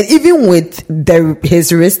 And even with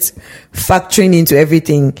his wrist factoring into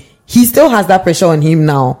everything, he still has that pressure on him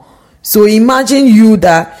now. So imagine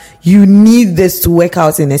that you need this to work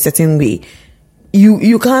out in a certain way.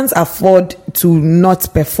 You can't afford to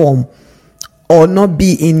not perform or not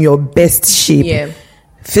be in your best shape.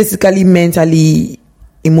 Physically, mentally,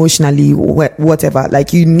 emotionally, whatever.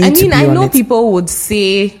 Like, you need to be I know on it. people would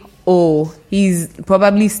say, he's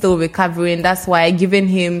probably still recovering. That's why giving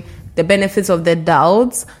him the benefits of the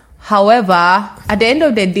doubt. However, at the end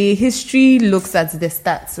of the day, history looks at the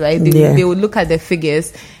stats, right? They would look at the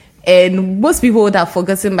figures. And most people would have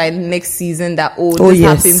forgotten by next season that, this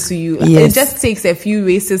happened to you. It just takes a few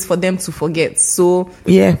races for them to forget. So,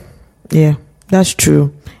 yeah, that's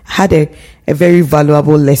true. I had a very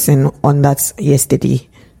valuable lesson on that yesterday.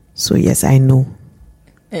 So, yes, I know.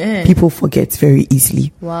 People forget very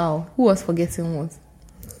easily. Wow. Who was forgetting what?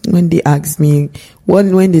 When they asked me,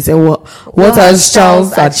 when they said, what has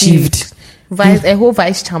Charles achieved? A whole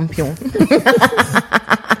vice champion.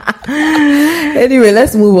 Anyway,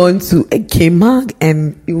 let's move on to K-Mag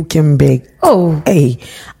and Hülkenberg. Hey.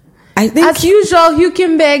 I think, as usual,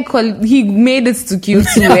 Hülkenberg, he made it to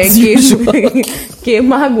Q2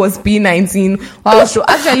 K-Mag was P19. Wow, so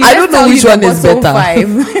actually, I don't know which one is better.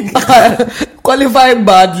 Qualify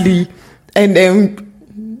badly and then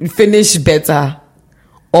finish better,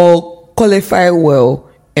 or qualify well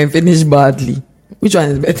and finish badly. Which one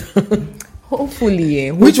is better?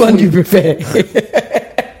 Hopefully, Which one do you prefer?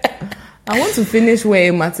 I want to finish where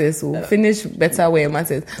it matters, so finish better where it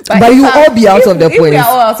matters. But you all be out of the points. If we are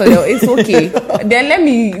all out of the, it's okay. Then let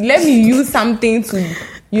me use something to,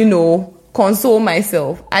 console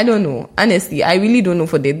myself. I don't know. Honestly, I really don't know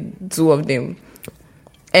for the two of them.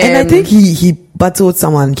 And I think he battled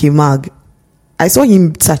someone, K-Mag. I saw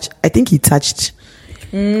him touch. I think he touched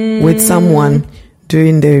with someone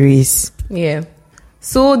during the race. Yeah.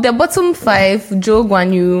 So the bottom 5: Zhou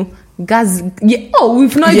Guanyu,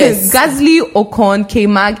 we've not even Gasly, Ocon,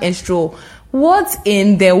 K-Mag, and Stroll. What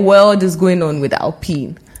in the world is going on with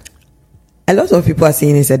Alpine? A lot of people are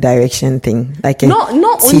saying it's a direction thing, like not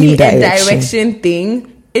only a direction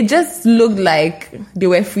thing. It just looked like they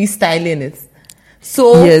were freestyling it.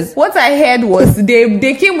 So what I heard was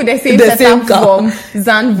they came with the same setup from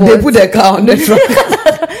Zandvoort. They put the car on the truck.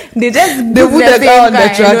 they put the car on the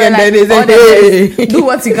truck and then they said, "Hey, do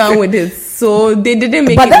what you can with it." So they didn't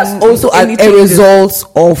make. But that's also a result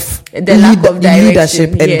of the lack of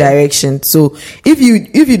leadership and direction. So if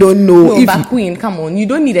you don't know, but Queen, come on, you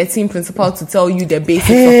don't need a team principal to tell you the basics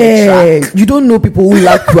of a track. You don't know people who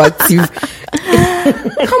lack proactive.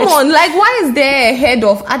 Come on, like, why is there a head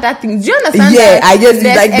of other things? Do you understand? I guess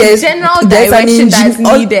there's general direction that's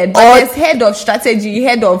needed, but there's head of strategy,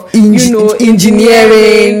 head of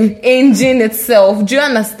engineering, engine itself. Do you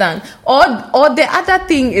understand? Or the other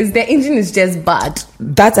thing is the engine is just bad.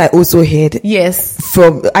 That I also heard. Yes.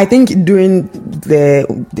 From, I think during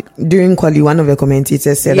during quali, one of the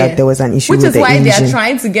commentators said that there was an issue with the engine. Which is why they are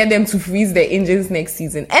trying to get them to freeze the engines next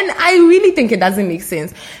season. And I really think it doesn't make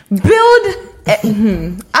sense. Build,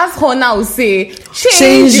 as Honda will say,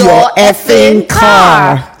 change your effing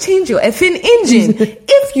car. Change your effing engine.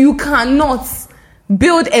 If you cannot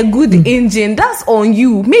build a good engine, that's on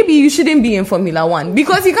you. Maybe you shouldn't be in Formula One,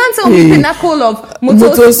 because you can't tell me pinnacle of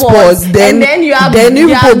motorsports, and then you are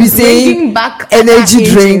be saying back energy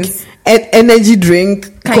drink. Energy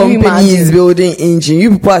drink company is building engine. You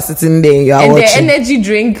people are sitting there, you are and watching. The energy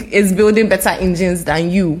drink is building better engines than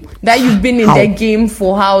you. That you've been in the game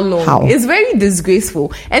for how long? It's very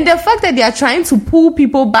disgraceful. And the fact that they are trying to pull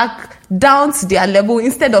people back down to their level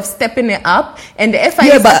instead of stepping it up, and the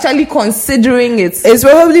FIA is actually considering it. It's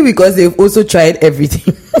probably because they've also tried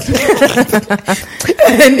everything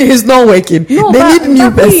and it's not working. They need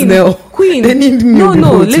new personnel. Queen. They need new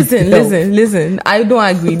listen. I don't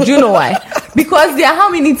agree. Do you know why? Because there are how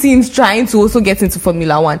many teams trying to also get into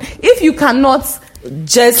Formula One? If you cannot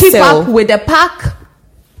just keep up with the pack,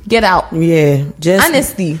 get out. Yeah, just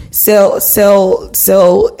honestly sell,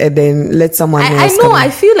 and then let someone else. I know. I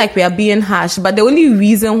feel like we are being harsh, but the only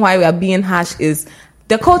reason why we are being harsh is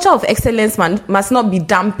the culture of excellence must not be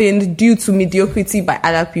dampened due to mediocrity by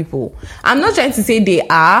other people. I'm not trying to say they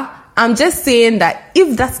are. I'm just saying that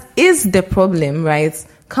if that is the problem, right?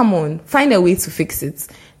 Come on, find a way to fix it.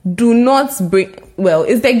 Do not bring. Well,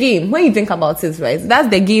 it's the game. When you think about it, right? That's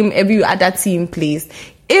the game every other team plays.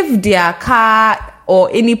 If their car or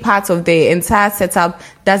any part of the entire setup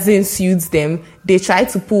doesn't suit them, they try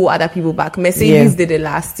to pull other people back. Mercedes did it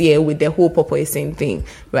last year with the whole porpoising thing,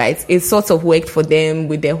 right? It sort of worked for them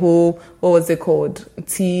with the whole, what was it called?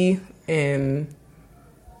 Technical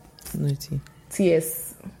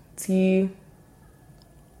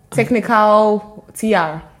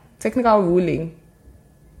ruling.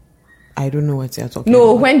 I don't know what you're talking about.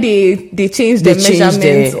 No, when they changed the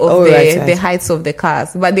measurements of the heights of the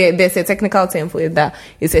cars. But there's a technical term for it that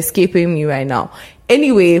is escaping me right now.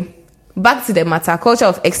 Anyway, back to the matter. Culture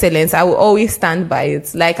of excellence, I will always stand by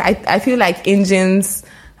it. Like, I feel like engines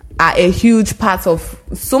are a huge part of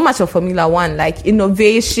so much of Formula One, like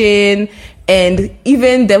innovation and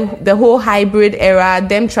even the whole hybrid era,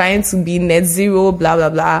 them trying to be net zero, blah, blah,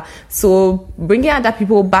 blah. So bringing other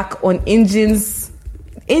people back on engines,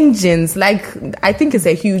 like, I think it's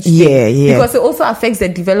a huge thing. Because it also affects the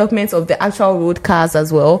development of the actual road cars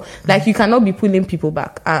as well. Like, you cannot be pulling people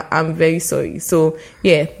back. I'm very sorry. So,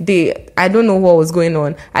 I don't know what was going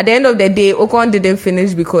on. At the end of the day, Ocon didn't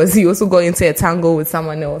finish because he also got into a tangle with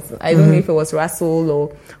someone else. I don't know if it was Russell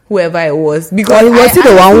or whoever it was. Because was he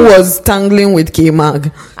the one who was tangling with K-Mag?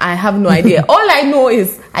 I have no idea. All I know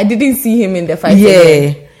is I didn't see him in the fight.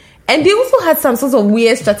 Again. And they also had some sort of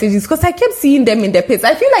weird strategies because I kept seeing them in the pits.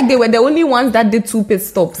 I feel like they were the only ones that did 2 pit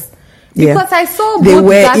stops. Because I saw both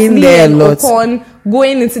Gasly and Ocon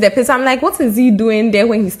going into the pits. I'm like, what is he doing there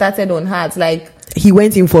when he started on hards? Like, he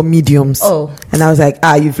went in for mediums. And I was like,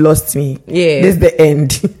 you've lost me. Yeah. This is the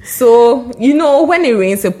end. So, when it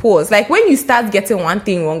rains, it pours. Like, when you start getting one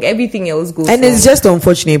thing wrong, everything else goes wrong. It's just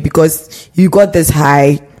unfortunate because you got this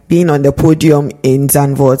high being on the podium in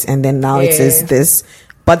Zandvoort, and then now it is this.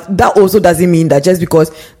 But that also doesn't mean that just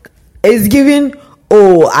because it's given,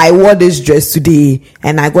 I wore this dress today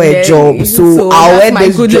and I got a job, so I'll wear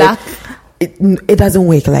this good dress. Luck. It doesn't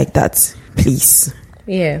work like that, please.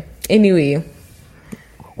 Yeah. Anyway,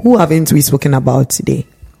 who haven't we spoken about today?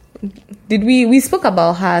 Did we spoke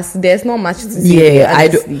about Haas? There's not much to say. Yeah,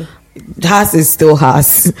 honestly. Haas is still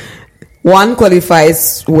Haas. One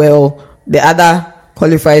qualifies well, the other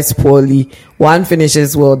qualifies poorly. One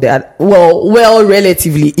finishes well, the other, well,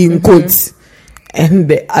 relatively in quotes, and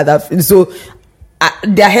the other. So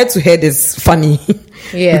their head-to-head is funny,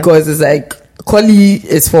 because it's like quali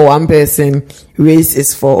is for one person, race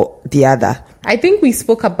is for the other. I think we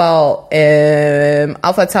spoke about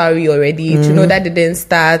AlphaTauri already. Tsunoda didn't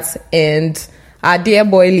start, and our dear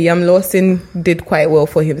boy Liam Lawson did quite well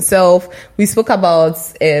for himself. We spoke about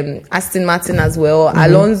Aston Martin as well.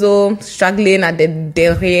 Alonso struggling at the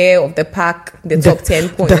derriere of the pack, the top 10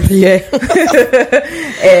 points.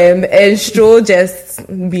 And Stroll just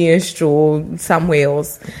being Stroll somewhere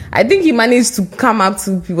else. I think he managed to come up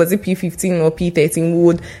to, was it P15 or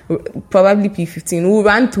P13? Probably P15. We'll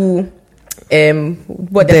run through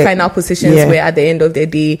what the final positions were at the end of the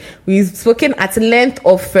day. We've spoken at length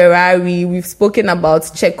of Ferrari. We've spoken about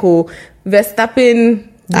Checo, Verstappen.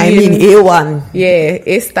 A1. Yeah,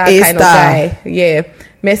 A-star kind of guy. Yeah.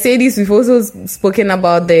 Mercedes, we've also spoken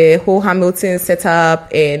about the whole Hamilton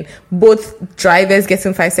setup and both drivers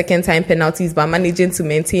getting 5-second time penalties but managing to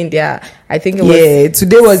maintain their, I think it was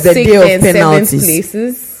today was the day of penalties. 7th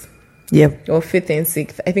places. Yep. Or 5th and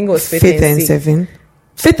 6th. I think it was 5th, Fifth and and 6th. seven.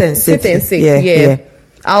 Fifth and sixth. Fifth and sixth, yeah.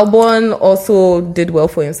 Albon also did well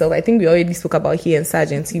for himself. I think we already spoke about he and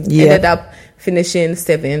Sargent. He ended up finishing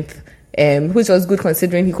 7th, which was good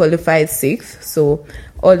considering he qualified 6th. So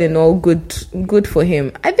all in all, good for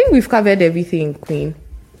him. I think we've covered everything, Queen.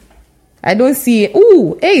 I don't see.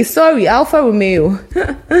 Alfa Romeo.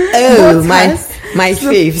 Oh, my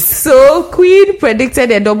faves. So Queen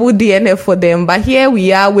predicted a double DNF for them, but here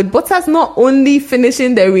we are with Bottas not only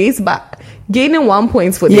finishing the race but gaining 1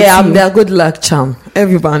 point for the team. Yeah, they're good luck charm.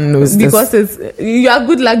 Everyone knows because you are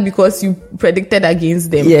good luck because you predicted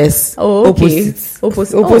against them. Yes. Oh, okay.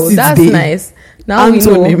 Opposites that's day. Nice. Now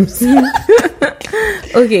Antonyms. We know.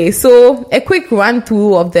 Okay, so a quick run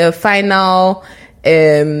through of the final.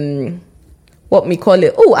 What we call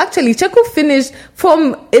it. Oh, actually, Checo finished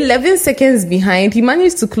from 11 seconds behind. He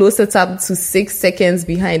managed to close it up to 6 seconds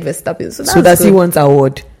behind Verstappen. So does he want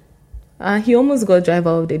award? He almost got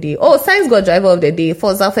driver of the day. Oh, Sainz got driver of the day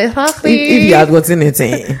for Ferrari. If he had gotten it,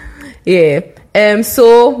 Yeah.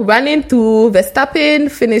 So running through, Verstappen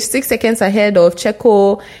finished 6 seconds ahead of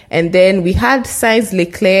Checo, and then we had Sainz,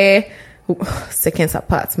 Leclerc, seconds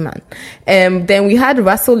apart, man. Then we had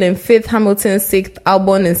Russell in 5th, Hamilton 6th,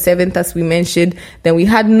 Albon in 7th, as we mentioned. Then we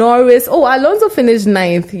had Norris. Oh, Alonso finished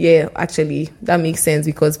 9th. Yeah, actually, that makes sense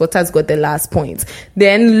because Bottas got the last points.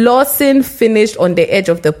 Then Lawson finished on the edge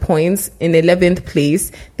of the points in 11th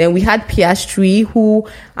place. Then we had Piastri, who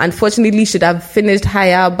unfortunately should have finished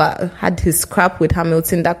higher, but had his scrap with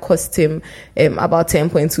Hamilton that cost him about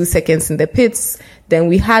 10.2 seconds in the pits. Then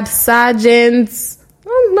we had Sargent.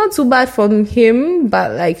 Not too bad from him,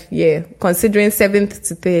 but considering 7th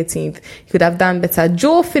to 13th, he could have done better.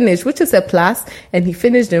 Joe finished, which is a plus, and he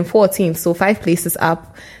finished in 14th, so 5 places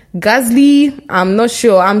up. Gasly, I'm not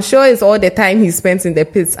sure. I'm sure it's all the time he spent in the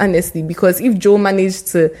pits, honestly, because if Joe managed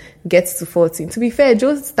to get to 14th, to be fair,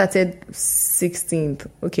 Joe started 16th.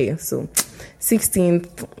 Okay, so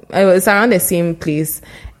 16th, it's around the same place.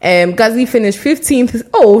 Gasly finished 15th.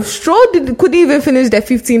 Oh, Stroll couldn't even finish the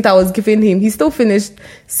 15th I was giving him. He still finished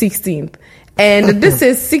 16th. And this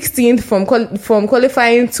is 16th from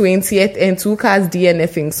qualifying 20th and 2 cars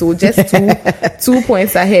DNFing. So just 2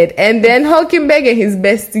 points ahead. And then Hülkenberg and his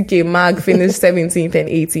bestie K-Mag finished 17th and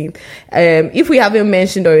 18th. If we haven't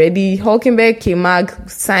mentioned already, Hülkenberg, K-Mag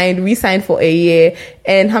re-signed for a year.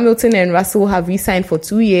 And Hamilton and Russell have re-signed for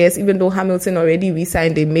 2 years, even though Hamilton already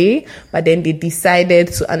re-signed in May. But then they decided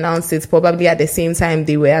to announce it probably at the same time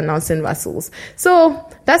they were announcing Russell's. So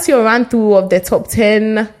that's your run through of the top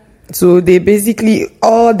 10. So they basically,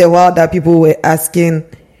 all the while that people were asking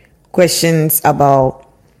questions about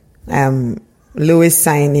Lewis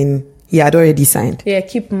signing, he had already signed. Yeah,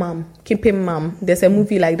 keep him mum. There's a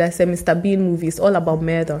movie like that, it's a Mr. Bean movie. It's all about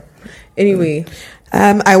murder. Anyway.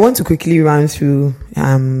 I want to quickly run through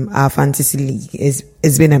our fantasy league.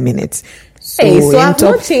 It's been a minute. So I've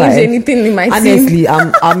not changed anything in my team. Honestly,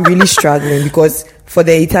 I'm really struggling because for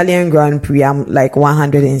the Italian Grand Prix, I'm like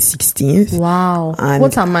 116th. Wow. And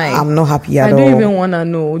what am I? I'm not happy at all. I don't even want to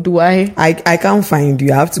know. Do I? I can't find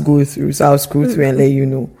you. I have to go through. So I'll scroll through and let you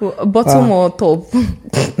know. Bottom or top?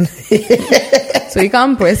 So you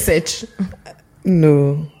can't press search.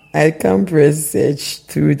 No, I can't press search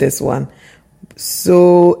through this one.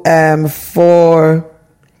 So I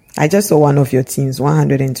just saw one of your teams,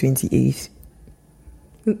 128th.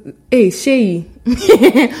 Hey, Shay.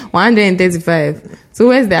 135. So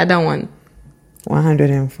where's the other one?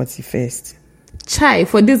 141st. Chai,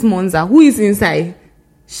 for this Monza, who is inside?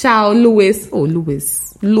 Charles, Lewis. Oh,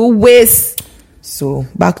 Lewis. So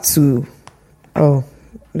back to,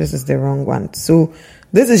 this is the wrong one. So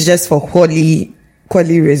this is just for quali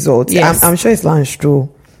results. Yes. I'm sure it's Lance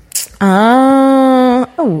Stroll.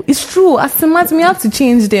 It's true. Aston Martin, we have to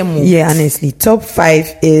change them. Yeah, honestly. Top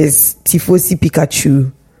 5 is Tifosi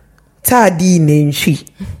Pikachu. Tadi Nenshi.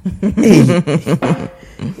 Hey.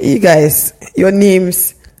 You guys, your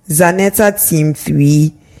names, Zanetta Team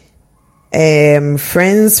 3,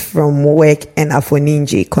 Friends from Work, and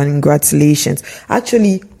Afoninje. Congratulations.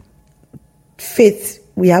 Actually, 5th,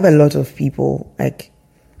 we have a lot of people like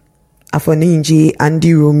Afoninje,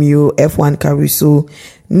 Andy Romeo, F1 Caruso,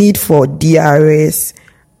 Need for DRS,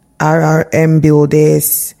 RRM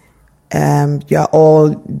Builders. You're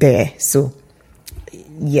all there. So,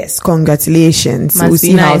 yes, congratulations. We'll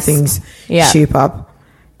see how things shape up.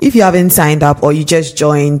 If you haven't signed up or you just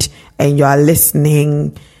joined and you are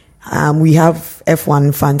listening, we have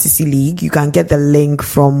F1 Fantasy League. You can get the link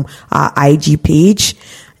from our IG page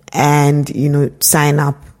and, sign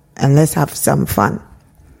up and let's have some fun.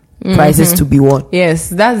 Prizes to be won. Yes,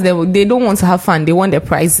 they don't want to have fun. They want their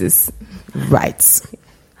prizes. Right.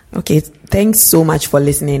 Okay, thanks so much for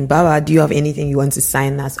listening. Baba, do you have anything you want to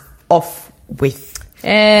sign us off with?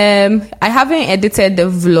 I haven't edited the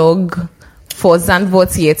vlog for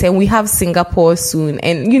Zandvoort yet, and we have Singapore soon,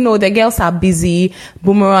 and the girls are busy.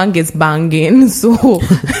 Boomerang is banging, so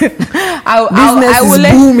I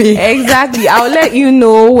will booming. Exactly. I'll let you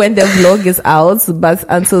know when the vlog is out, but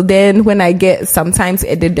until then, when I get some time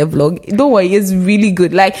to edit the vlog, don't worry, it's really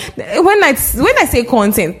good. Like when I say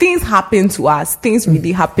content, things happen to us, things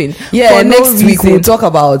really happen. Yeah, next week we'll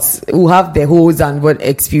have the whole Zandvoort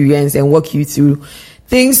experience and walk you through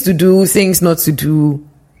things to do, things not to do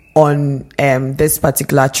on this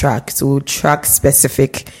particular track, so track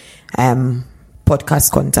specific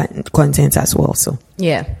podcast content as well. So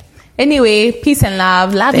yeah. Anyway, peace and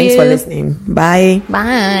love. Thanks for listening. Bye.